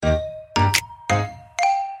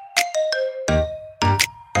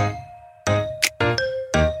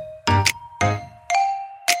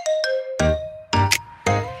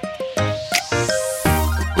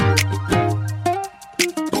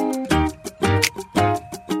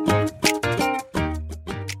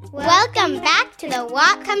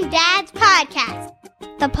Whatcom Dads Podcast,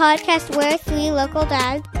 the podcast where three local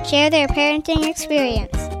dads share their parenting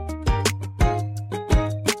experience.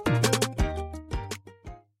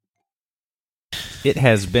 It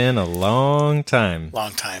has been a long time.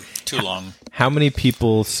 Long time. Too long. How many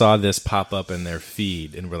people saw this pop up in their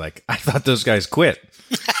feed and were like, I thought those guys quit?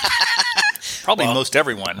 Probably most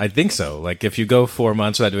everyone. I think so. Like, if you go 4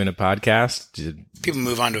 months without doing a podcast, People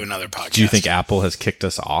move on to another podcast. do you think Apple has kicked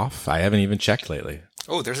us off? I haven't even checked lately.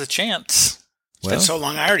 Oh, there's a chance. Well, It's been so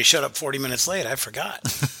long. I already showed up 40 minutes late. I forgot.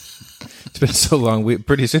 it's been so long.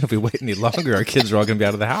 Pretty soon, if we wait any longer, our kids are all going to be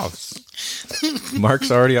out of the house.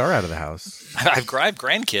 Mark's already are out of the house. I've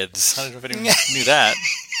grandkids. I don't know if anyone knew that.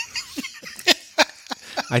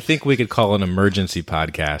 I think we could call an emergency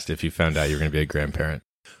podcast if you found out you're going to be a grandparent.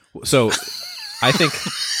 So I think,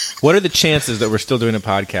 what are the chances that we're still doing a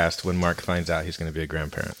podcast when Mark finds out he's going to be a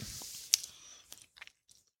grandparent?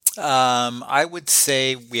 I would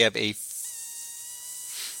say we have a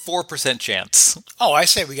 4% chance. Oh, I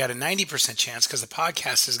say we got a 90% chance because the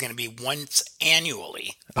podcast is going to be once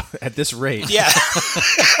annually. At this rate. Yeah.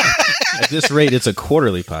 At this rate, it's a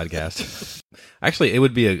quarterly podcast. Actually, it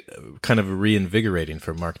would be a kind of reinvigorating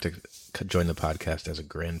for Mark to join the podcast as a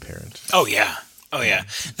grandparent. Oh, yeah. Oh, yeah.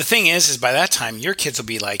 The thing is by that time, your kids will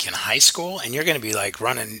be like in high school and you're going to be like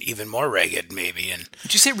running even more ragged maybe. And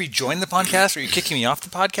Did you say rejoin the podcast? Or are you kicking me off the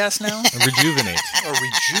podcast now? Rejuvenate. Or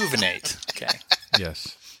rejuvenate. Okay.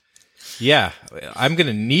 Yes. Yeah. I'm going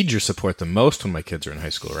to need your support the most when my kids are in high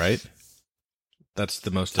school, right? That's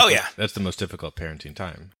the most. Oh, yeah. That's the most difficult parenting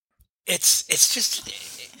time. it's just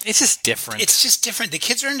different. It's just different. The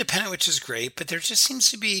kids are independent, which is great, but there just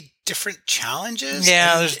seems to be different challenges.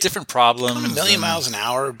 Yeah, and there's different problems. Going a million miles an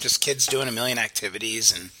hour, just kids doing a million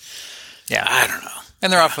activities, and yeah, I don't know.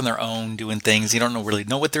 And they're off on their own doing things. You don't really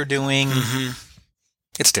know what they're doing. Mm-hmm.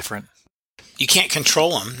 It's different. You can't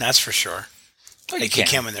control them, that's for sure. Oh, Like you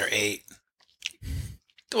can when they're 8.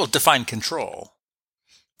 Well, define control.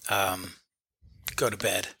 Go to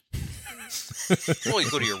bed. Well, you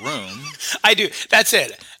go to your room. I do. That's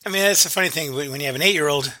it. I mean, that's the funny thing. When you have an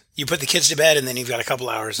 8-year-old, you put the kids to bed, and then you've got a couple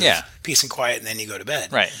hours of peace and quiet, and then you go to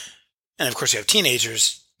bed. Right. And, of course, you have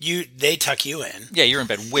teenagers. They tuck you in. Yeah, you're in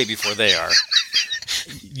bed way before they are.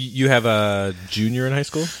 You have a junior in high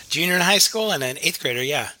school? Junior in high school and an 8th grader,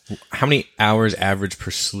 yeah. How many hours average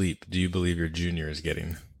per sleep do you believe your junior is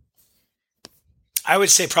getting? I would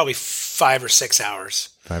say probably 5 or 6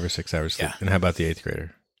 hours. 5 or 6 hours sleep. Yeah. And how about the 8th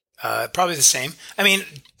grader? Probably the same. I mean,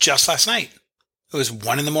 just last night, it was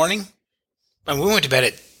 1 in the morning. And we went to bed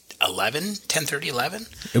at 10:30, 11.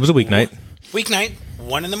 It was a weeknight. Weeknight,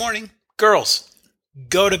 1 in the morning. Girls,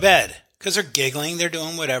 go to bed. Because they're giggling, they're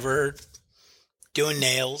doing whatever, doing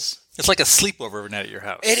nails. It's like a sleepover every night at your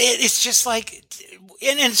house. It's just like,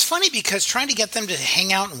 and it's funny because trying to get them to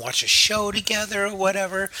hang out and watch a show together or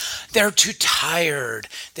whatever, they're too tired.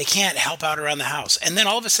 They can't help out around the house. And then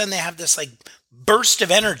all of a sudden they have this like burst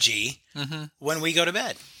of energy when we go to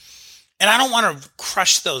bed. And I don't want to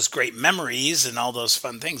crush those great memories and all those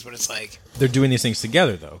fun things, but it's like... They're doing these things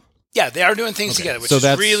together, though. Yeah, they are doing things together, which So is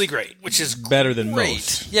that's really great. Which is better than great.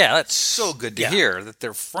 most. Yeah, that's so good to hear that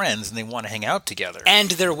they're friends and they want to hang out together.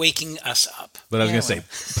 And they're waking us up. But I was going to say,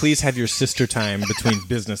 please have your sister time between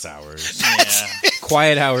business hours. Yeah.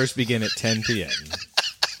 Quiet hours begin at 10 p.m.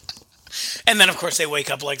 And then, of course, they wake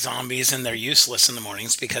up like zombies and they're useless in the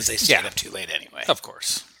mornings because they stayed up too late anyway. Of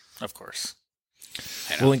course. Of course.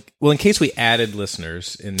 Well, in case we added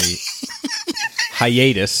listeners in the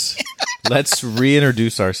hiatus, let's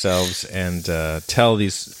reintroduce ourselves and tell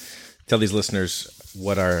these listeners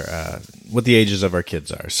what the ages of our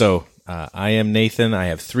kids are. So I am Nathan. I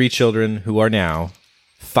have 3 children who are now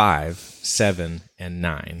 5, 7, and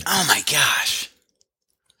 9. Oh my gosh.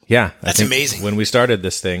 Yeah. That's amazing. When we started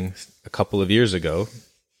this thing a couple of years ago,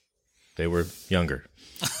 they were younger.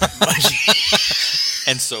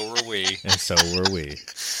 And so were we. And so were we.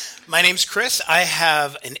 My name's Chris. I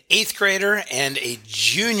have an 8th grader and a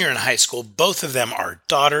junior in high school. Both of them are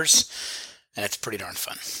daughters, and it's pretty darn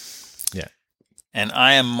fun. Yeah. And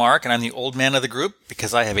I am Mark, and I'm the old man of the group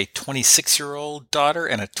because I have a 26-year-old daughter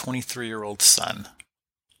and a 23-year-old son.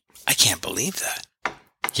 I can't believe that.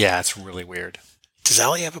 Yeah, it's really weird. Does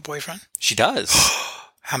Allie have a boyfriend? She does.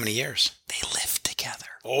 How many years? They live together.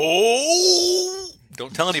 Oh!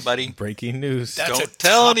 Don't tell anybody. Breaking news. Don't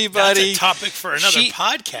tell anybody. That's a topic for another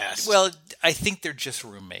podcast. Well, I think they're just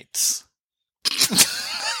roommates.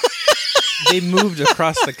 They moved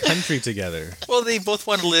across the country together. Well, they both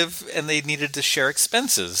want to live, and they needed to share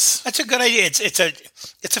expenses. That's a good idea. It's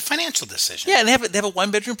a financial decision. Yeah, and they have a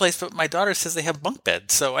 1-bedroom place, but my daughter says they have bunk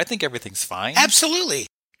beds, so I think everything's fine. Absolutely.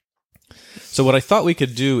 So what I thought we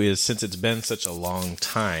could do is, since it's been such a long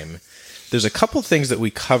time, there's a couple things that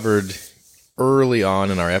we covered early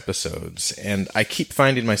on in our episodes, and I keep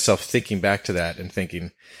finding myself thinking back to that and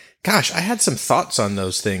thinking, gosh, I had some thoughts on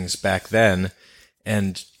those things back then,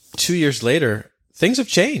 and 2 years later, things have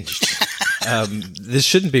changed. This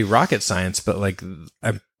shouldn't be rocket science, but like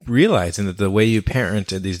I'm realizing that the way you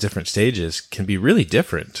parent at these different stages can be really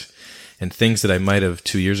different. And things that I might have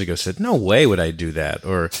 2 years ago said, no way would I do that.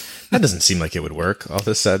 Or that doesn't seem like it would work. All of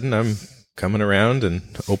a sudden, I'm coming around and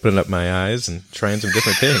opening up my eyes and trying some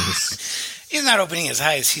different things. He's not opening his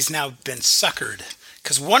eyes. He's now been suckered.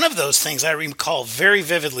 Because one of those things I recall very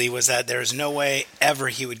vividly was that there's no way ever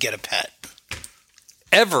he would get a pet.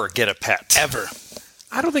 Ever get a pet? Ever.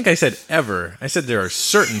 I don't think I said ever. I said there are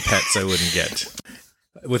certain pets I wouldn't get.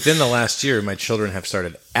 Within the last year, my children have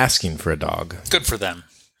started asking for a dog. Good for them.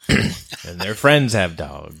 And their friends have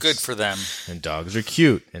dogs. Good for them. And dogs are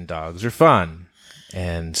cute, and dogs are fun.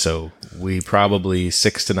 And so we probably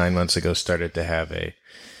 6 to 9 months ago started to have a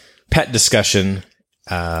pet discussion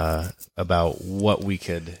about what we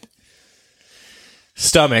could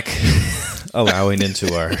stomach allowing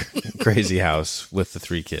into our crazy house with the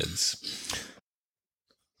 3 kids.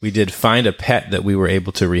 We did find a pet that we were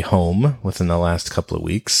able to rehome within the last couple of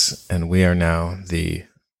weeks, and we are now the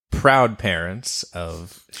proud parents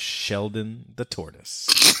of Sheldon the tortoise.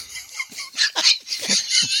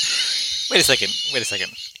 Wait a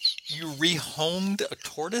second. You rehomed a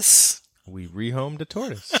tortoise? We rehomed a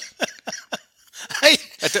tortoise.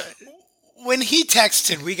 When he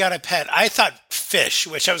texted, we got a pet, I thought fish,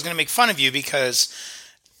 which I was going to make fun of you because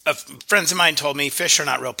friends of mine told me fish are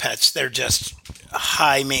not real pets. They're just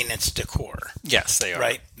high maintenance decor. Yes, they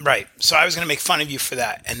are. Right. So I was going to make fun of you for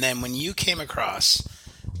that. And then when you came across...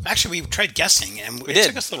 Actually, we tried guessing, and it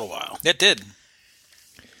took us a little while. It did.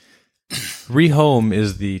 Rehome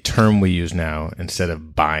is the term we use now instead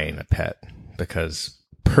of buying a pet, because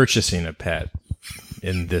purchasing a pet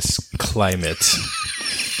in this climate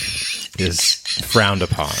is frowned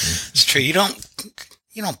upon. It's true. You don't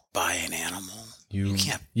buy an animal. You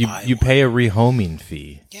can't buy you one. pay a rehoming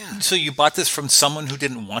fee. Yeah. So you bought this from someone who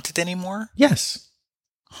didn't want it anymore? Yes.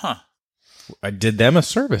 Huh. I did them a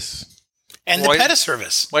service. And the pet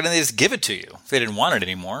service. Why didn't they just give it to you if they didn't want it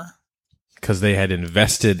anymore? Because they had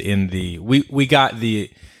invested in the... We got the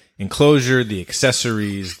enclosure, the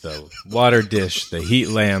accessories, the water dish, the heat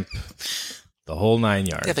lamp, the whole 9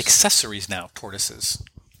 yards. They have accessories now, tortoises.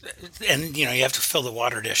 And, you have to fill the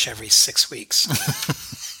water dish every 6 weeks.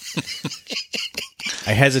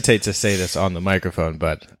 I hesitate to say this on the microphone,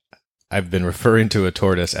 but I've been referring to a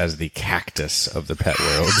tortoise as the cactus of the pet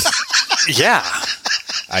world. Yeah.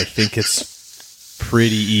 I think it's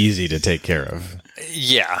pretty easy to take care of.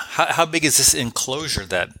 Yeah. How big is this enclosure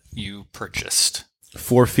that you purchased?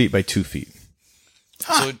 4 feet by 2 feet.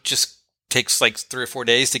 Huh. So it just takes like 3 or 4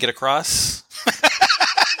 days to get across?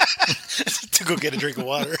 To go get a drink of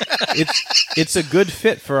water. It's a good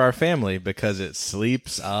fit for our family because it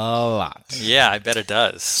sleeps a lot. Yeah, I bet it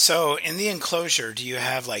does. So in the enclosure, do you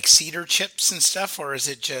have like cedar chips and stuff, or is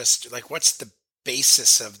it just like, what's the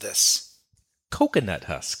basis of this? Coconut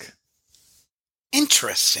husk.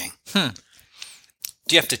 Interesting. Do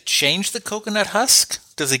you have to change the coconut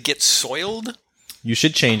husk? Does it get soiled? You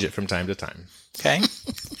should change it from time to time. Okay.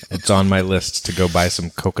 It's on my list to go buy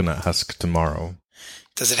some coconut husk tomorrow.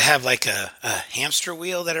 Does it have like a hamster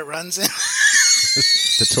wheel that it runs in?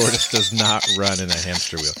 The tortoise does not run in a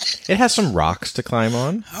hamster wheel. It has some rocks to climb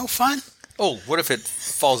on. Oh, fun. Oh, what if it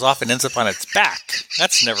falls off and ends up on its back?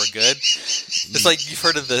 That's never good. It's like you've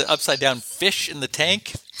heard of the upside-down fish in the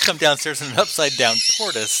tank. Come downstairs in an upside-down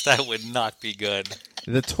tortoise. That would not be good.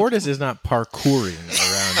 The tortoise is not parkouring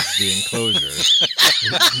around the enclosure.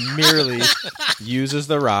 It merely uses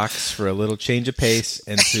the rocks for a little change of pace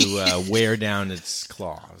and to wear down its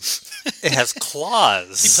claws. It has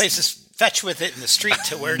claws. He plays this fetch with it in the street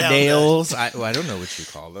to wear down nails. I don't know what you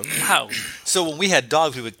call them. Wow. So when we had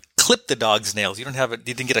dogs, we would clip the dog's nails. You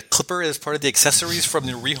didn't get a clipper as part of the accessories from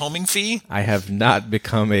the rehoming fee? I have not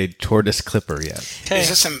become a tortoise clipper yet. Okay. Is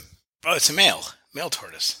this it's a male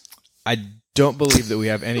tortoise. I don't believe that we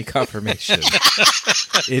have any confirmation.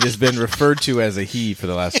 It has been referred to as a he for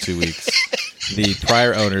the last 2 weeks. The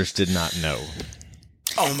prior owners did not know.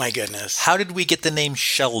 Oh my goodness. How did we get the name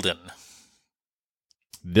Sheldon?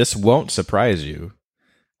 This won't surprise you.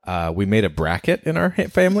 We made a bracket in our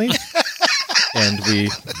family, and we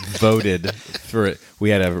voted for it. We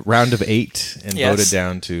had a round of 8 and voted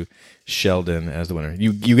down to Sheldon as the winner.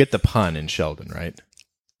 You get the pun in Sheldon, right?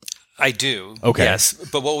 I do. Okay. Yes.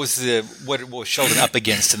 But what was Sheldon up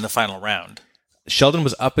against in the final round? Sheldon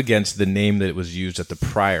was up against the name that was used at the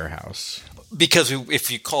prior house. Because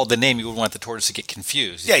if you called the name, you would want the tortoise to get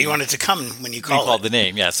confused. Yeah, you want it to come when you call called the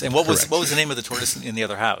name, yes. And what was the name of the tortoise in the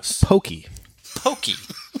other house? Pokey. Pokey.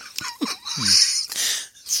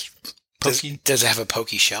 Pokey. Does it have a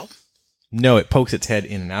pokey shell? No, it pokes its head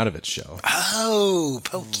in and out of its shell. Oh,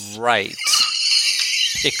 pokey. Right.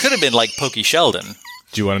 It could have been like Pokey Sheldon.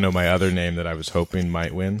 Do you want to know my other name that I was hoping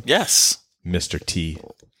might win? Yes. Mr. T.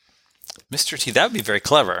 Mr. T. That would be very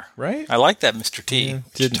clever. Right? I like that, Mr. T. Yeah,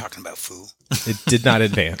 You're talking about fool. It did not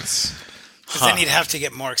advance. Because then you'd have to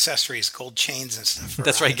get more accessories, gold chains and stuff.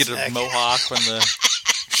 That's right. Get a mohawk from the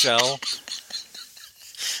shell.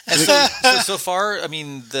 And so far, I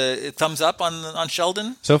mean, the thumbs up on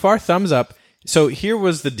Sheldon. So far, thumbs up. So here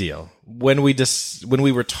was the deal: when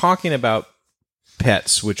we were talking about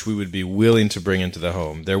pets, which we would be willing to bring into the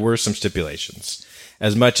home, there were some stipulations.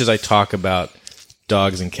 As much as I talk about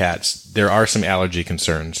dogs and cats, there are some allergy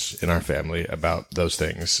concerns in our family about those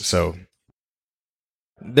things. So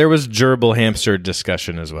there was gerbil hamster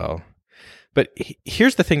discussion as well. But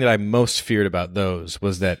here's the thing that I most feared about those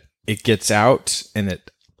was that it gets out and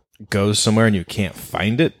it goes somewhere and you can't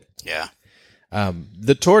find it. Yeah.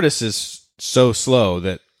 The tortoise is so slow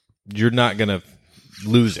that you're not going to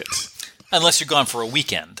lose it. Unless you're gone for a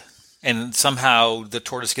weekend and somehow the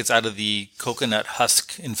tortoise gets out of the coconut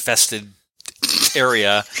husk infested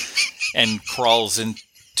area and crawls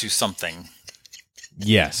into something.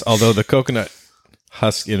 Yes, although the coconut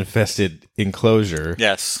husk infested enclosure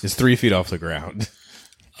is 3 feet off the ground.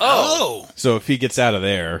 Oh. So if he gets out of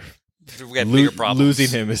there, we got bigger problems.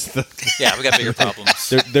 Losing him is the... Yeah, we got bigger problems.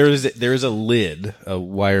 There is a lid, a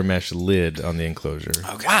wire mesh lid on the enclosure.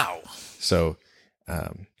 Okay. Wow. So,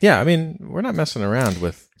 yeah, I mean, we're not messing around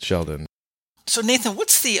with Sheldon. So Nathan,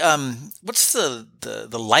 what's the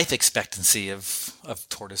life expectancy of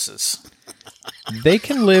tortoises? They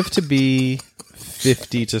can live to be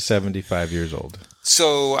 50 to 75 years old.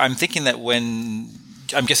 So I'm thinking that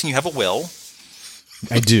I'm guessing you have a will.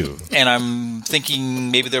 I do. And I'm thinking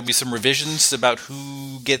maybe there'll be some revisions about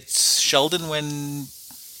who gets Sheldon when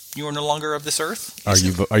you are no longer of this earth.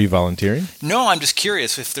 Are you volunteering? No, I'm just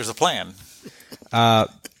curious if there's a plan.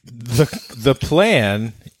 The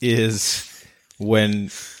plan is the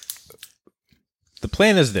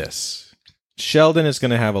plan is this. Sheldon is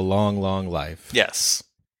going to have a long, long life. Yes.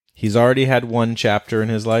 He's already had one chapter in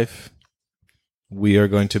his life. We are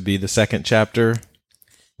going to be the second chapter.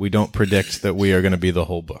 We don't predict that we are going to be the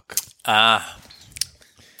whole book.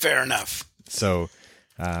 Fair enough. So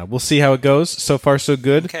we'll see how it goes. So far, so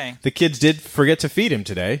good. Okay. The kids did forget to feed him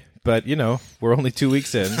today, but, we're only 2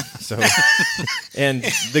 weeks in. So, and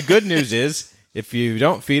the good news is, if you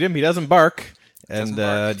don't feed him, he doesn't bark and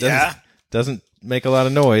doesn't make a lot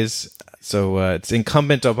of noise. So it's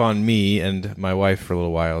incumbent upon me and my wife for a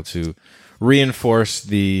little while to reinforce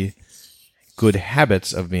the good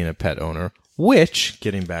habits of being a pet owner, which,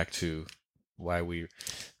 getting back to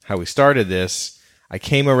how we started this, I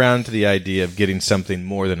came around to the idea of getting something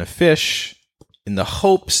more than a fish in the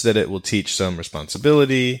hopes that it will teach some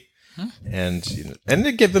responsibility and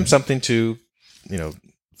to give them something to,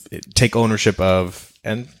 take ownership of,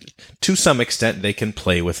 and to some extent they can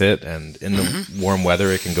play with it, and in the warm weather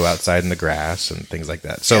it can go outside in the grass and things like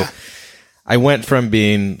that. So I went from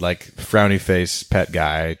being like frowny face pet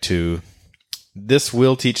guy to this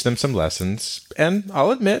will teach them some lessons, and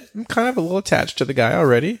I'll admit I'm kind of a little attached to the guy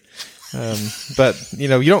already. But you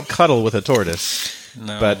don't cuddle with a tortoise.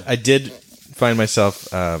 No. But I did find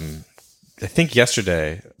myself, I think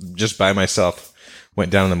yesterday, just by myself, went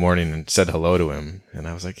down in the morning and said hello to him, and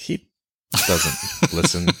I was like, he doesn't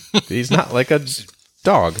listen. He's not like a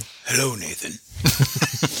dog. Hello, Nathan.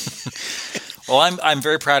 Well, I'm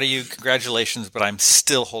very proud of you. Congratulations, but I'm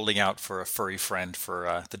still holding out for a furry friend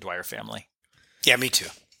for the Dwyer family. Yeah, me too.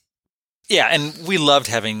 Yeah, and we loved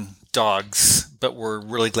having dogs, but we're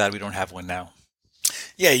really glad we don't have one now.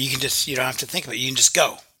 Yeah, you don't have to think about it. You can just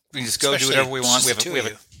go. We can just go do whatever we want. We have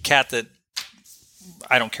a cat that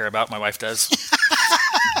I don't care about. My wife does.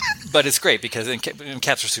 But it's great because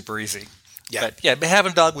cats are super easy. Yeah. But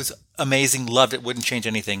having a dog was amazing. Loved it. Wouldn't change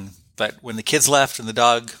anything. But when the kids left and the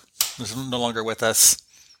dog was no longer with us,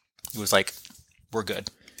 it was like, we're good.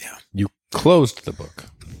 Yeah. You closed the book.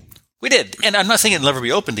 We did. And I'm not saying it'll never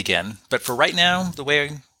be opened again, but for right now, the way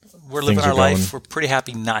we're living our life, we're pretty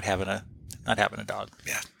happy not having a dog.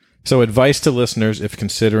 Yeah. So advice to listeners if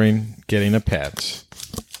considering getting a pet.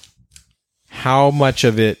 How much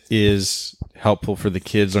of it is helpful for the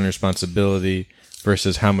kids on responsibility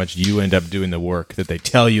versus how much you end up doing the work that they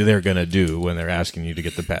tell you they're going to do when they're asking you to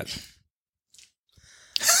get the pet?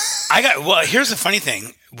 Here's the funny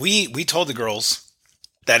thing. We told the girls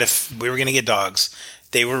that if we were going to get dogs,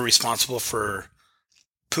 they were responsible for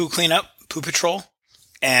poo cleanup, poo patrol,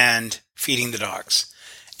 and feeding the dogs.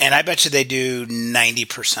 And I bet you they do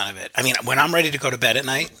 90% of it. I mean, when I'm ready to go to bed at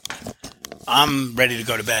night, I'm ready to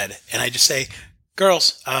go to bed. And I just say,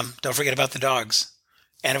 girls, don't forget about the dogs.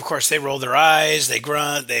 And of course, they roll their eyes, they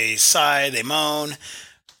grunt, they sigh, they moan.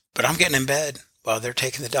 But I'm getting in bed while they're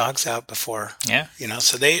taking the dogs out before. Yeah.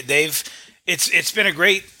 So it's been a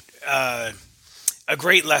great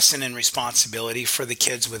lesson in responsibility for the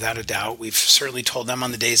kids, without a doubt. We've certainly told them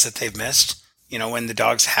on the days that they've missed, when the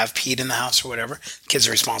dogs have peed in the house or whatever, kids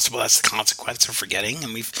are responsible. That's the consequence of forgetting.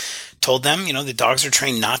 And we've told them, the dogs are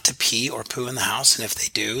trained not to pee or poo in the house. And if they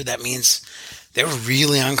do, that means they're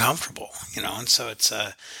really uncomfortable, and so it's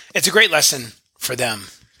a great lesson for them,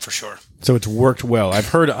 for sure. So it's worked well. I've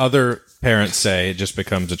heard other parents say it just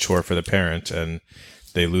becomes a chore for the parent and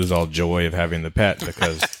they lose all joy of having the pet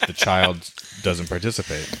because the child doesn't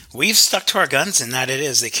participate. We've stuck to our guns in that it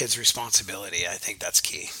is the kid's responsibility. I think that's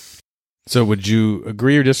key. So would you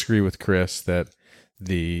agree or disagree with Chris that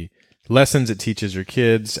the lessons it teaches your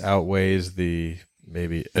kids outweighs the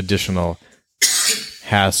maybe additional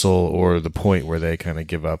hassle or the point where they kind of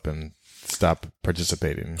give up and stop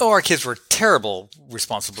participating? Oh, our kids were terrible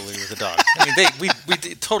responsibility with the dog. I mean, we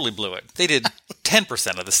totally blew it. They did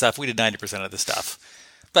 10% of the stuff. We did 90% of the stuff.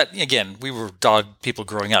 But again, we were dog people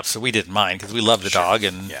growing up, so we didn't mind because we loved the dog,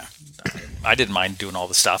 and I didn't mind doing all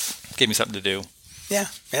the stuff. Gave me something to do. Yeah.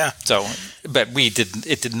 So, but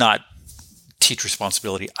it did not teach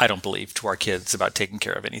responsibility, I don't believe, to our kids about taking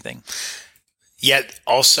care of anything. Yet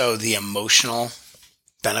also the emotional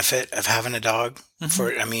benefit of having a dog.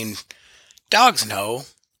 Dogs know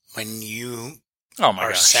when you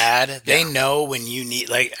are sad. They know when you need,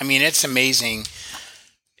 it's amazing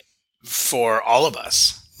for all of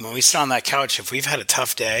us. When we sit on that couch, if we've had a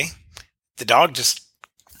tough day,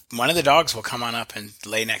 one of the dogs will come on up and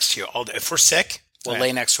lay next to you all day. If we're sick, will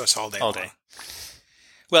lay next to us all day. All day.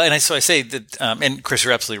 Well, and I say that, and Chris,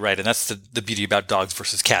 you're absolutely right, and that's the beauty about dogs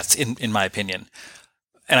versus cats, in my opinion.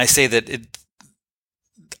 And I say that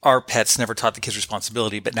our pets never taught the kids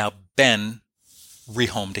responsibility, but now Ben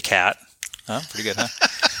rehomed a cat. Pretty good, huh?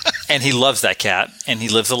 And he loves that cat, and he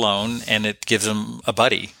lives alone, and it gives him a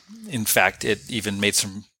buddy. In fact, it even made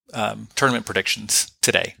some tournament predictions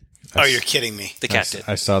today. Oh, you're kidding me. The cat did.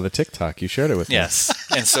 I saw the TikTok. You shared it with me. Yes.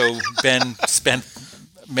 And so Ben spent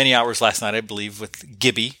many hours last night, I believe, with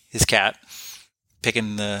Gibby, his cat,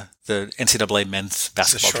 picking the NCAA men's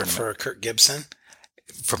basketball tournament. For Kirk Gibson?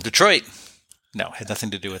 From Detroit. No, had nothing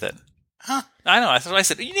to do with it. Huh? I know. That's what I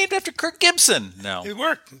said. You named after Kirk Gibson. No. It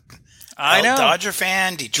worked. I know. Dodger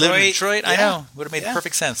fan, Detroit. Lived in Detroit. Yeah. I know. Would have made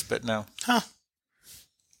perfect sense, but no. Huh.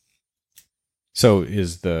 So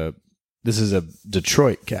this is a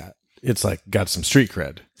Detroit cat. It's got some street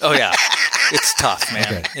cred. Oh, yeah. It's tough, man.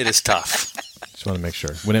 Okay. It is tough. Just want to make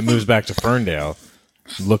sure. When it moves back to Ferndale,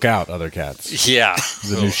 look out, other cats. Yeah.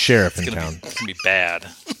 The new sheriff in town. It's going to be bad.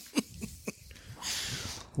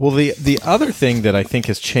 Well, the other thing that I think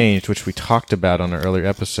has changed, which we talked about on an earlier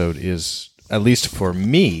episode, is, at least for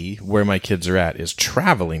me, where my kids are at, is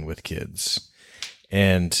traveling with kids.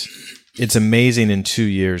 And it's amazing in 2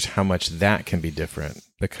 years how much that can be different,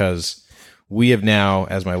 because we have now,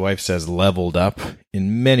 as my wife says, leveled up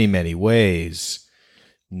in many, many ways.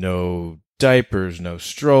 No diapers, no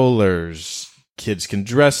strollers. Kids can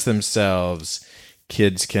dress themselves.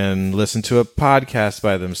 Kids can listen to a podcast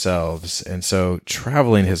by themselves. And so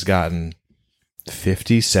traveling has gotten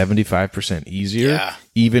 50, 75% easier,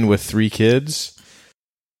 even with 3 kids.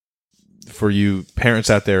 For you parents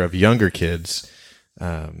out there of younger kids,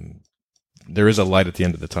 there is a light at the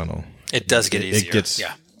end of the tunnel. It does get easier. It gets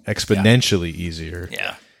exponentially easier.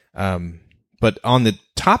 Yeah. But on the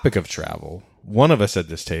topic of travel, one of us at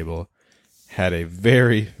this table had a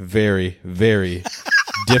very, very, very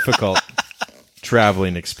difficult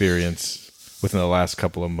traveling experience within the last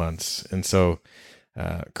couple of months. And so,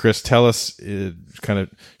 Chris, tell us kind of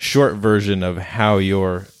short version of how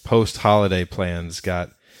your post-holiday plans got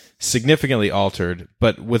significantly altered,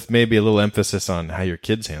 but with maybe a little emphasis on how your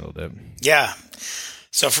kids handled it. Yeah.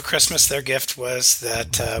 So for Christmas, their gift was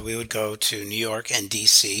that we would go to New York and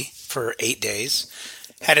D.C. for 8 days.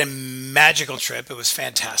 Had a magical trip. It was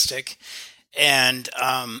fantastic. And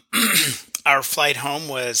our flight home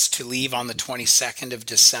was to leave on the 22nd of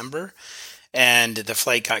December. And the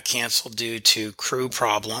flight got canceled due to crew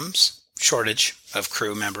problems, shortage of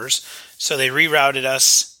crew members. So they rerouted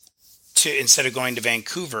us to, instead of going to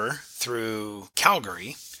Vancouver through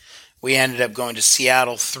Calgary, we ended up going to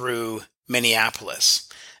Seattle through Minneapolis.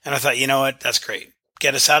 And I thought, you know what? That's great.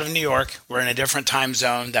 Get us out of New York. We're in a different time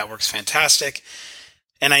zone. That works fantastic.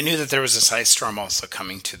 And I knew that there was this ice storm also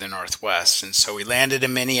coming to the northwest. And so we landed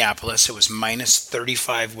in Minneapolis. It was minus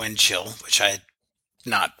 35 wind chill, which I had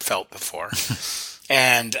not felt before.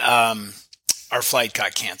 And our flight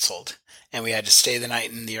got canceled. And we had to stay the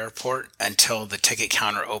night in the airport until the ticket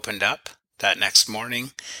counter opened up that next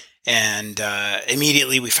morning. And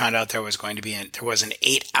immediately we found out there was an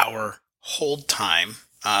 8-hour hold time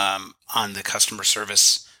on the customer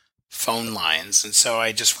service phone lines. And so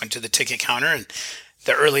I just went to the ticket counter, and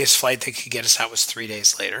the earliest flight they could get us out was 3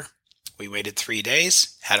 days later. We waited 3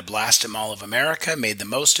 days, had a blast at Mall of America, made the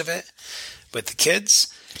most of it with the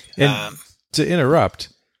kids. And to interrupt,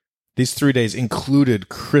 these 3 days included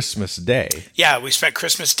Christmas Day. Yeah, we spent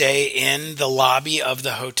Christmas Day in the lobby of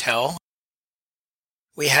the hotel.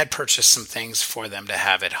 We had purchased some things for them to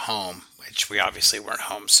have at home, which we obviously weren't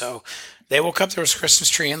home. So they woke up, there was a Christmas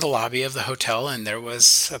tree in the lobby of the hotel, and there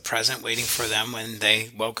was a present waiting for them when they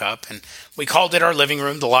woke up. And we called it our living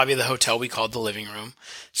room. The lobby of the hotel we called the living room.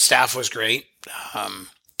 Staff was great.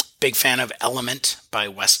 Big fan of Element by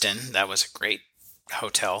Westin. That was a great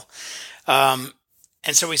hotel.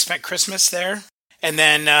 And so we spent Christmas there. And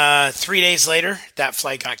then 3 days later, that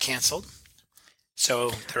flight got canceled.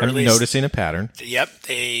 So I'm noticing a pattern. Yep.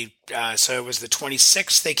 So it was the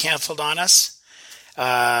 26th they canceled on us.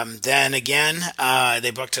 Then again,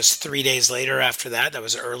 they booked us 3 days later after that. That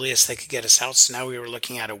was the earliest they could get us out. So now we were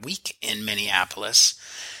looking at a week in Minneapolis.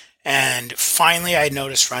 And finally, I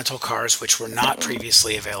noticed rental cars, which were not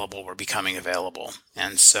previously available, were becoming available.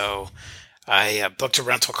 And so I booked a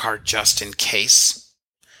rental car just in case.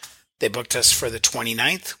 They booked us for the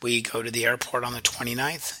 29th. We go to the airport on the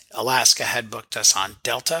 29th. Alaska had booked us on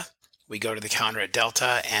Delta. We go to the counter at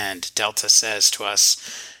Delta, and Delta says to us,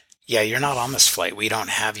 yeah, you're not on this flight. We don't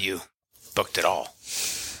have you booked at all.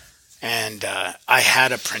 And I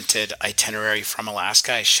had a printed itinerary from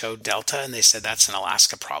Alaska. I showed Delta, and they said that's an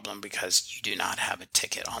Alaska problem because you do not have a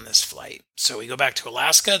ticket on this flight. So we go back to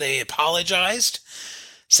Alaska. They apologized,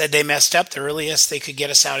 said they messed up. The earliest they could get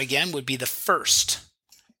us out again would be the 1st,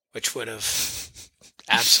 which would have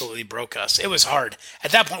absolutely broke us. It was hard.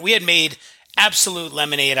 At that point, we had made absolute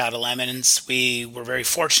lemonade out of lemons. We were very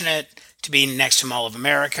fortunate to be next to Mall of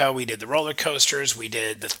America. We did the roller coasters. We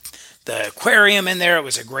did the aquarium in there. It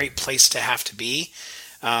was a great place to have to be.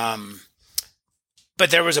 But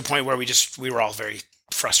there was a point where we were all very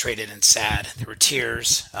frustrated and sad. There were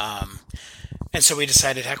tears. And so we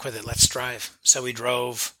decided, heck with it, let's drive. So we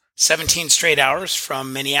drove 17 straight hours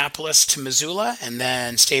from Minneapolis to Missoula, and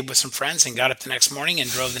then stayed with some friends and got up the next morning and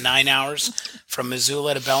drove the 9 hours from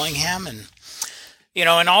Missoula to Bellingham. And, in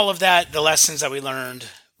all of that, the lessons that we learned,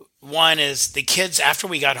 one is the kids, after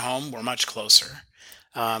we got home, were much closer.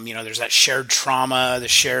 There's that shared trauma, the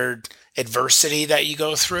shared adversity that you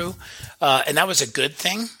go through. And that was a good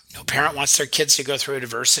thing. No parent wants their kids to go through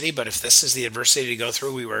adversity, but if this is the adversity to go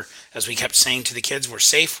through, we were, as we kept saying to the kids, we're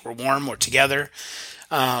safe, we're warm, we're together.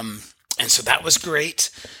 And so that was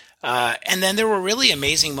great. And then there were really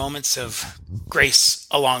amazing moments of grace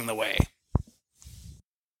along the way.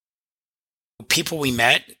 People we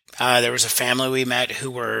met, there was a family we met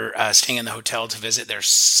who were staying in the hotel to visit their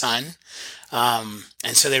son.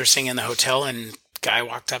 And so they were staying in the hotel, and a guy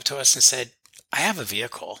walked up to us and said, I have a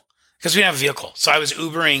vehicle. Because we didn't have a vehicle. So I was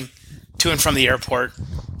Ubering to and from the airport.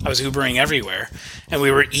 I was Ubering everywhere. And we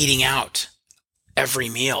were eating out every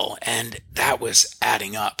meal. And that was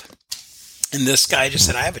adding up. And this guy just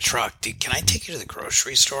said, I have a truck. Dude, can I take you to the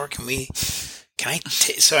grocery store?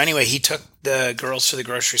 So anyway, he took the girls to the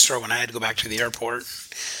grocery store when I had to go back to the airport,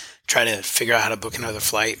 try to figure out how to book another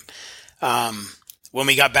flight. When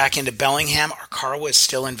we got back into Bellingham, our car was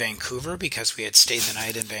still in Vancouver because we had stayed the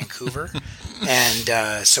night in Vancouver.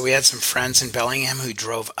 And so we had some friends in Bellingham who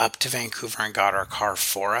drove up to Vancouver and got our car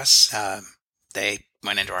for us. They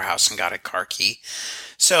went into our house and got a car key.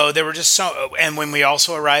 So there were just and when we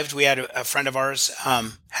also arrived, we had a friend of ours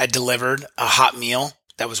had delivered a hot meal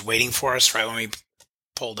that was waiting for us right when we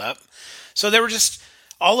pulled up. So there were just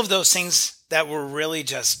all of those things that were really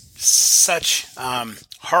just such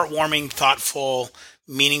heartwarming, thoughtful,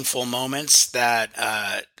 meaningful moments that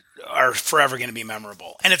are forever going to be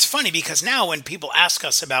memorable. And it's funny because now when people ask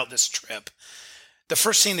us about this trip, the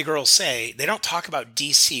first thing the girls say, they don't talk about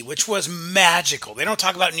DC, which was magical. They don't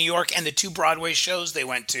talk about New York and the 2 Broadway shows they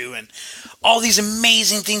went to and all these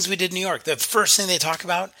amazing things we did in New York. The first thing they talk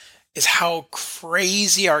about is how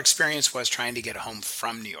crazy our experience was trying to get home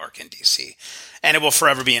from New York and DC. And it will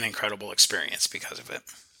forever be an incredible experience because of it.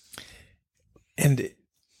 And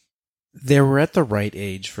they were at the right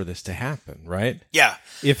age for this to happen, right? Yeah.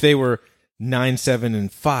 If they were 9, 7,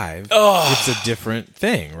 and 5, it's a different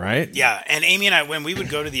thing, right? Yeah. And Amy and I, when we would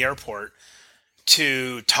go to the airport,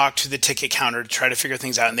 to talk to the ticket counter to try to figure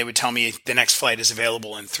things out. And they would tell me the next flight is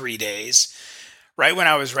available in 3 days. Right when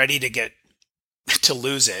I was ready to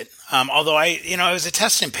lose it. Although I was a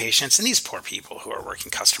test in patience, and these poor people who are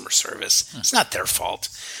working customer service, it's not their fault.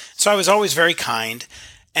 So I was always very kind.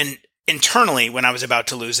 And internally, when I was about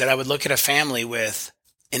to lose it, I would look at a family with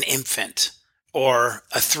an infant or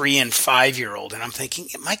a 3 and 5 year old. And I'm thinking,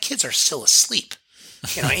 my kids are still asleep.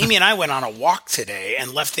 Amy and I went on a walk today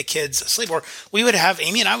and left the kids asleep. Or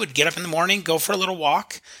Amy and I would get up in the morning, go for a little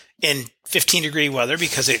walk in 15-degree weather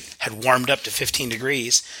because it had warmed up to 15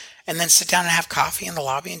 degrees, and then sit down and have coffee in the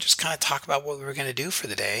lobby and just kind of talk about what we were going to do for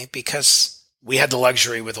the day because we had the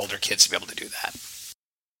luxury with older kids to be able to do that.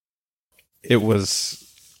 It was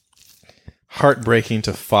heartbreaking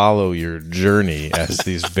to follow your journey as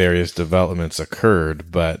these various developments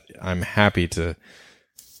occurred, but I'm happy to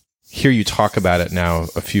hear you talk about it now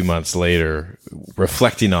a few months later,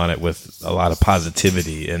 reflecting on it with a lot of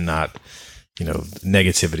positivity and not,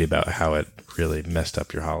 negativity about how it really messed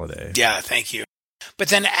up your holiday. Yeah, thank you. But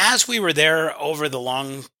then as we were there over the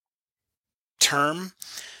long term,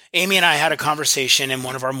 Amy and I had a conversation in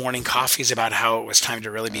one of our morning coffees about how it was time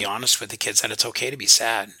to really be honest with the kids, that it's okay to be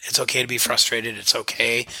sad. It's okay to be frustrated. It's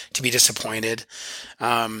okay to be disappointed.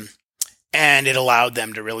 And it allowed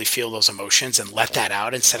them to really feel those emotions and let that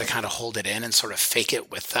out instead of kind of hold it in and sort of fake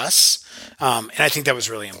it with us. And I think that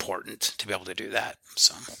was really important to be able to do that.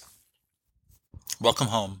 So, welcome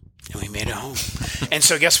home. And we made it home. And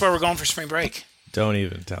so guess where we're going for spring break? Don't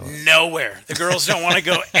even tell us. Nowhere. The girls don't want to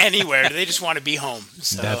go anywhere. They just want to be home.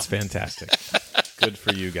 So. That's fantastic. Good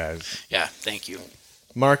for you guys. Yeah, thank you.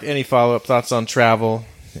 Mark, any follow-up thoughts on travel?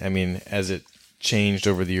 I mean, as it changed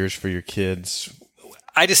over the years for your kids?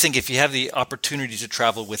 I just think if you have the opportunity to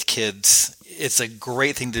travel with kids, it's a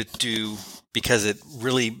great thing to do because it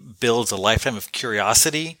really builds a lifetime of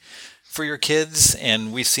curiosity for your kids.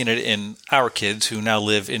 And we've seen it in our kids who now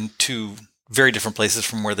live in 2 very different places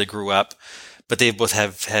from where they grew up. But they both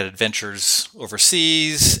have had adventures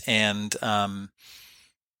overseas, and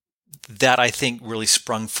that I think really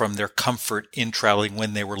sprung from their comfort in traveling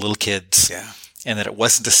when they were little kids. Yeah. And that it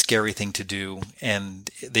wasn't a scary thing to do, and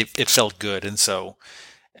it felt good. And so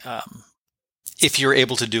if you're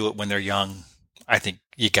able to do it when they're young, I think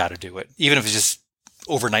you got to do it. Even if it's just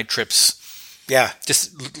overnight trips. Yeah.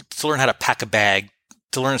 Just to learn how to pack a bag,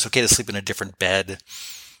 to learn it's okay to sleep in a different bed,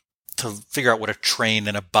 to figure out what a train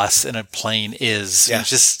and a bus and a plane is. Yeah. It's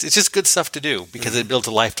just good stuff to do because it builds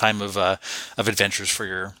a lifetime of adventures for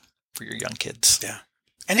your young kids. Yeah.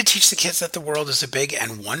 And it teaches the kids that the world is a big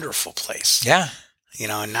and wonderful place. Yeah.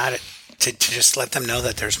 And not to just let them know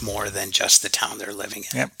that there's more than just the town they're living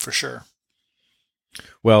in. Yeah, for sure.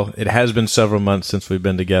 Well, it has been several months since we've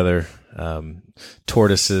been together.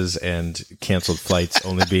 Tortoises and canceled flights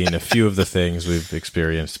only being a few of the things we've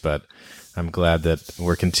experienced, but I'm glad that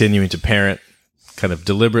we're continuing to parent kind of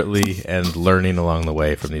deliberately and learning along the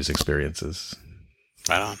way from these experiences.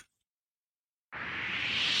 Right on.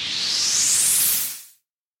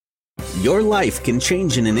 Your life can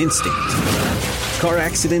change in an instant. Car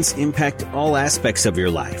accidents impact all aspects of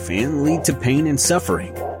your life and lead to pain and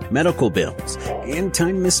suffering, medical bills, and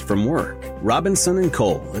time missed from work. Robinson &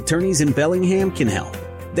 Cole, attorneys in Bellingham, can help.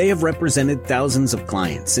 They have represented thousands of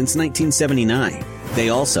clients since 1979. They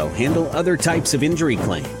also handle other types of injury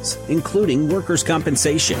claims, including workers'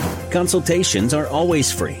 compensation. Consultations are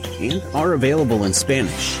always free and are available in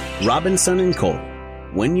Spanish. Robinson & Cole.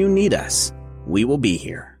 When you need us, we will be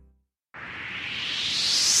here.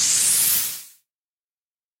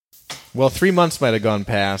 Well, 3 months might have gone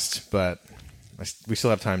past, but we still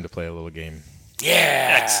have time to play a little game.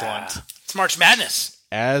 Yeah. Excellent. It's March Madness.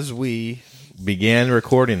 As we began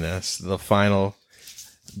recording this, the final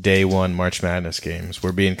day 1 March Madness games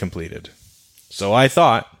were being completed. So I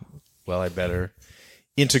thought, well, I better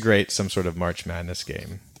integrate some sort of March Madness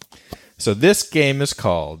game. So this game is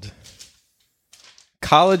called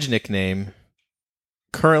College Nickname,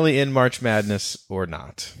 Currently in March Madness or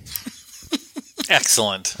Not.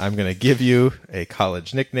 Excellent. I'm going to give you a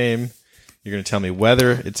college nickname. You're going to tell me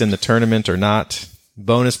whether it's in the tournament or not.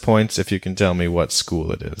 Bonus points if you can tell me what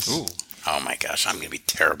school it is. Ooh. Oh my gosh, I'm going to be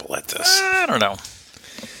terrible at this. I don't know.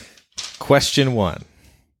 Question 1.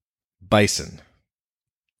 Bison.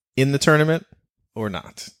 In the tournament or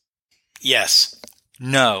not? Yes.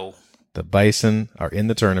 No. The Bison are in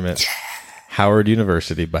the tournament. Howard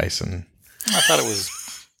University Bison. I thought it was...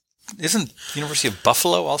 Isn't University of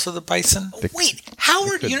Buffalo also the Bison? Wait,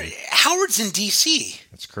 Howard's in D.C.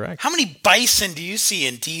 That's correct. How many bison do you see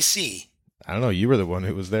in D.C.? I don't know. You were the one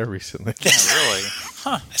who was there recently. Yeah, really?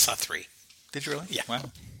 Huh. I saw 3. Did you really? Yeah.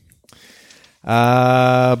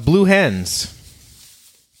 Wow. Blue hens.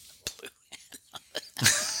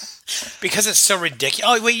 Because it's so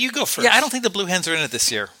ridiculous. Oh, wait, you go first. Yeah, I don't think the Blue Hens are in it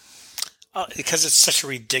this year. Because it's such a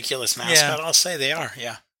ridiculous mascot, I'll say they are,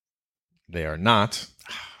 yeah. They are not.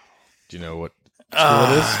 Do you know what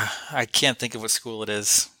school it is? I can't think of what school it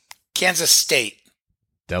is. Kansas State.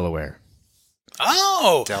 Delaware.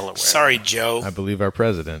 Oh! Delaware. Sorry, Joe. I believe our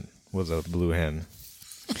president was a blue hen.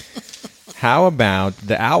 How about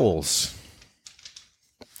the Owls?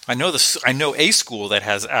 I know a school that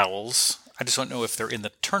has owls. I just don't know if they're in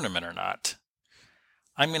the tournament or not.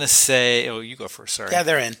 I'm going to say... Oh, you go first, sorry. Yeah,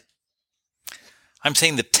 they're in. I'm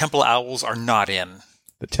saying the Temple Owls are not in.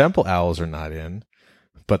 The Temple Owls are not in,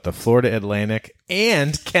 but the Florida Atlantic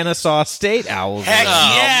and Kennesaw State Owls Heck are in.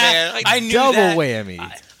 yeah! man. I knew Double that. whammy.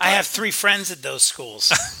 I have 3 friends at those schools.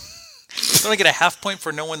 Don't I get a half point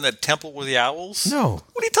for knowing that Temple were the Owls? No,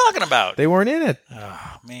 What are you talking about? they weren't in it.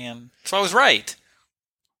 Oh, man. So I was right.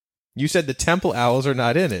 You said the Temple Owls are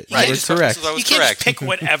not in it. Right. You were So- correct. so I was You can't correct. just pick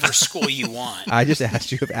whatever school you want. I just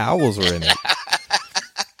asked you if owls were in it.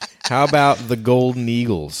 How about the Golden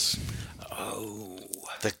Eagles?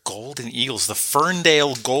 The Golden Eagles. The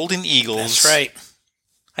Ferndale Golden Eagles. That's right.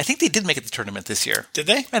 I think they did make it to the tournament this year. Did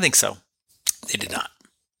they? I think so. They did not.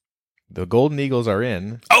 The Golden Eagles are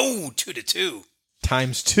in Oh, 2-2.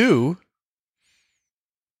 times 2.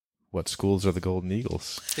 What schools are the Golden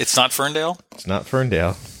Eagles? It's not Ferndale? It's not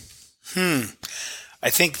Ferndale. I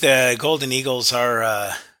think the Golden Eagles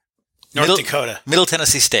are North Dakota. Middle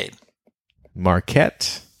Tennessee State.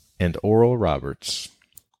 Marquette and Oral Roberts.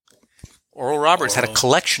 Oral Roberts had a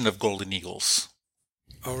collection of Golden Eagles.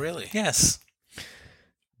 Oh, really? Yes.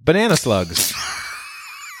 Banana Slugs.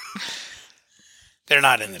 They're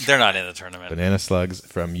not in the They're not in the tournament. Banana Slugs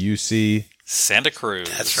from UC Santa Cruz.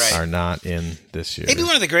 That's right. are not in this year. Maybe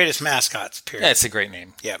one of the greatest mascots, period. Yeah, it's a great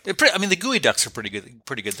name. Yeah. I mean, the Gooey Ducks are pretty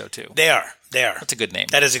good though too. They are. That's a good name.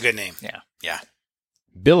 That is a good name. Yeah. Yeah.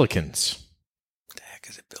 Billikens. What the heck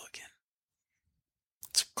is a billiken?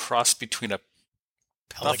 It's a cross between a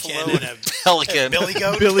Pelican buffalo and a pelican. billy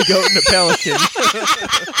goat? Billy Goat and a Pelican.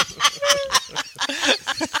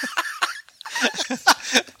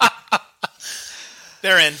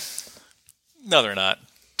 They're in. No, they're not.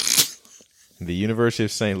 The University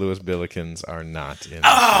of St. Louis Billikens are not in.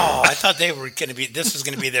 Oh, I thought they were going to be, this was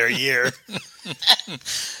going to be their year.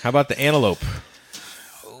 How about the Antelope?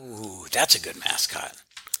 Ooh, that's a good mascot.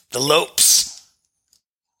 The Lopes.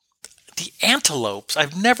 The Antelopes.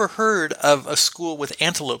 I've never heard of a school with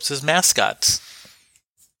antelopes as mascots.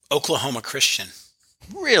 Oklahoma Christian.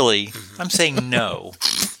 Really? I'm saying no.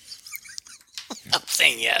 I'm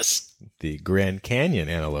saying yes. The Grand Canyon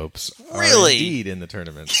Antelopes are Really? indeed in the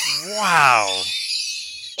tournament. Wow.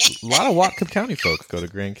 A lot of Whatcom County folks go to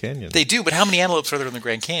Grand Canyon. They do, but how many antelopes are there in the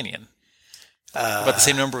Grand Canyon? About the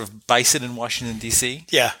same number of bison in Washington, D.C.?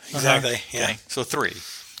 Yeah, exactly. Yeah. Okay, so 3.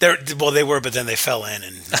 They were, but then they fell in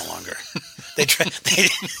and no longer. They tried.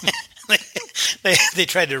 They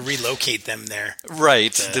tried to relocate them there.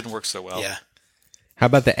 Right. Didn't work so well. Yeah. How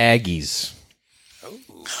about the Aggies?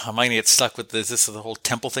 Am I going to get stuck with this? Is this the whole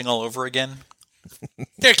temple thing all over again?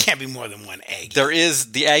 There can't be more than one egg. The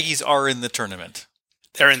Aggies are in the tournament.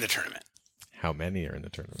 They're in the tournament. How many are in the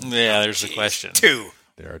tournament? Yeah, there's the question. 2.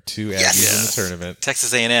 There are 2 Aggies Yes. in the tournament.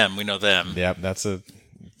 Texas A&M, we know them. Yep, that's a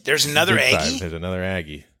There's another big Aggie. five. There's another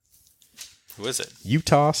Aggie. Who is it?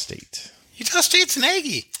 Utah State. Utah State's an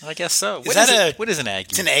Aggie. I guess so. Is that What is an Aggie?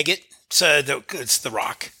 It's an agate. It's the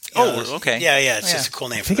rock. Oh, okay. Yeah. It's just a cool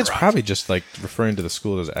name. I think it's probably just like referring to the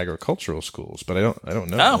schools as agricultural schools, but I don't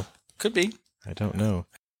know. Oh, could be. I don't know.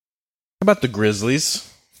 How about the Grizzlies?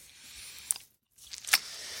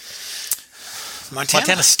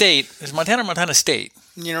 Montana State. Is Montana or Montana State?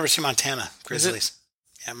 University of Montana Grizzlies.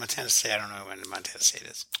 Yeah, Montana State. I don't know when Montana State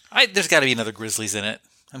is. There's got to be another Grizzlies in it.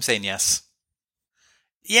 I'm saying yes.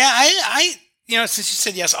 Yeah, I since you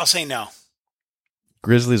said yes, I'll say no.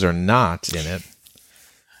 Grizzlies are not in it.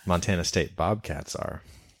 Montana State Bobcats are.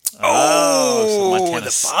 So Montana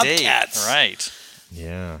the State. Bobcats. Right.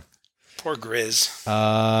 Yeah. Poor Grizz.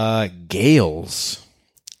 Gales.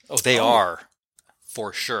 Oh, they are.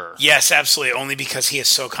 For sure. Yes, absolutely. Only because he is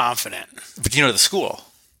so confident. But you know the school?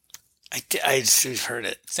 I've heard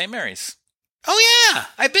it. St. Mary's. Oh, yeah.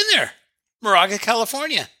 I've been there. Moraga,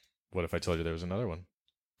 California. What if I told you there was another one?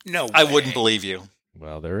 No way. I wouldn't believe you.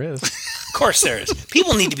 Well, there is. Of course there is.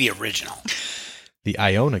 People need to be original. The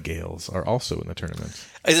Iona Gales are also in the tournament.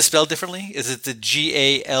 Is it spelled differently? Is it the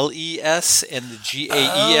Gales and the Gaels?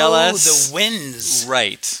 Oh, the winds.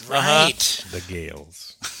 Right. Right. The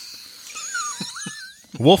Gales.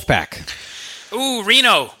 Wolfpack. Ooh,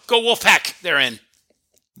 Reno. Go Wolfpack. They're in.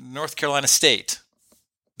 North Carolina State.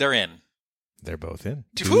 They're in. They're both in.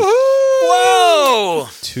 Woohoo! Whoa!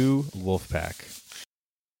 2 Wolfpack.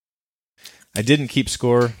 I didn't keep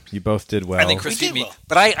score. You both did well. I think Chris beat me. well.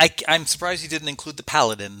 But I'm surprised you didn't include the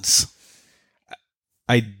Paladins.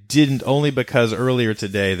 I didn't, only because earlier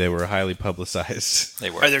today they were highly publicized. They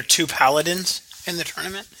were. Are there 2 paladins in the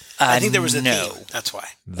tournament? I think there was a no. theme. That's why.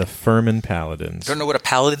 The Furman Paladins. I don't know what a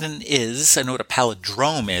Paladin is. I know what a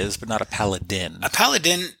Palindrome is, but not a Paladin. A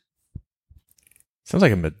paladin. Sounds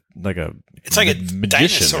like It's like a magician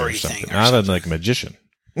dinosaur-y or something. thing or Not something. like a magician.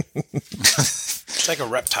 It's like a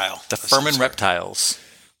reptile. The Furman Reptiles.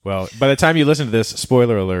 Well, by the time you listen to this,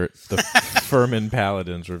 spoiler alert, the Furman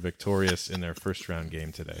Paladins were victorious in their first round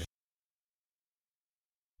game today.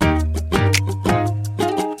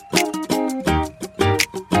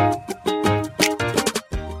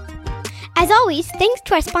 As always, thanks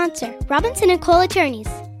to our sponsor, Robinson & Cole Attorneys.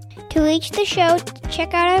 To reach the show,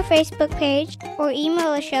 check out our Facebook page or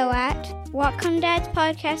email the show at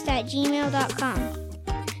whatcomedadspodcast@gmail.com.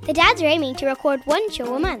 The dads are aiming to record 1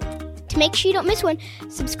 show a month. To make sure you don't miss one,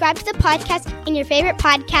 subscribe to the podcast in your favorite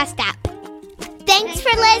podcast app. Thanks for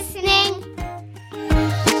listening.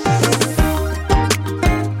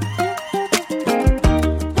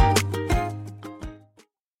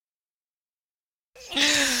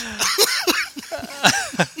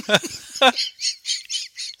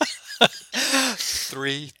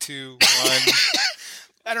 Three, two, one.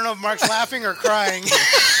 I don't know if Mark's laughing or crying.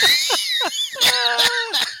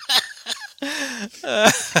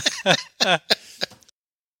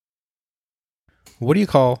 What do you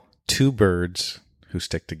call 2 birds who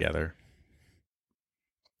stick together?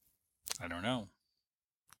 I don't know.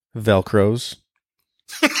 Velcros.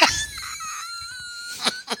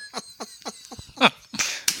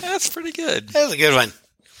 That's pretty good. That was a good one.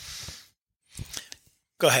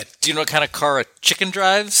 Go ahead. Do you know what kind of car a chicken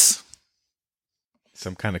drives?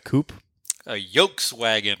 Some kind of coupe. A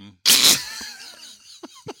Yolkswagen.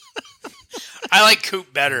 I like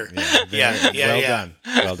Coop better. Yeah. Well done.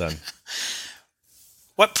 Well done.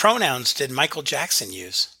 What pronouns did Michael Jackson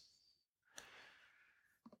use?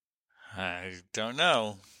 I don't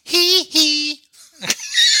know. He.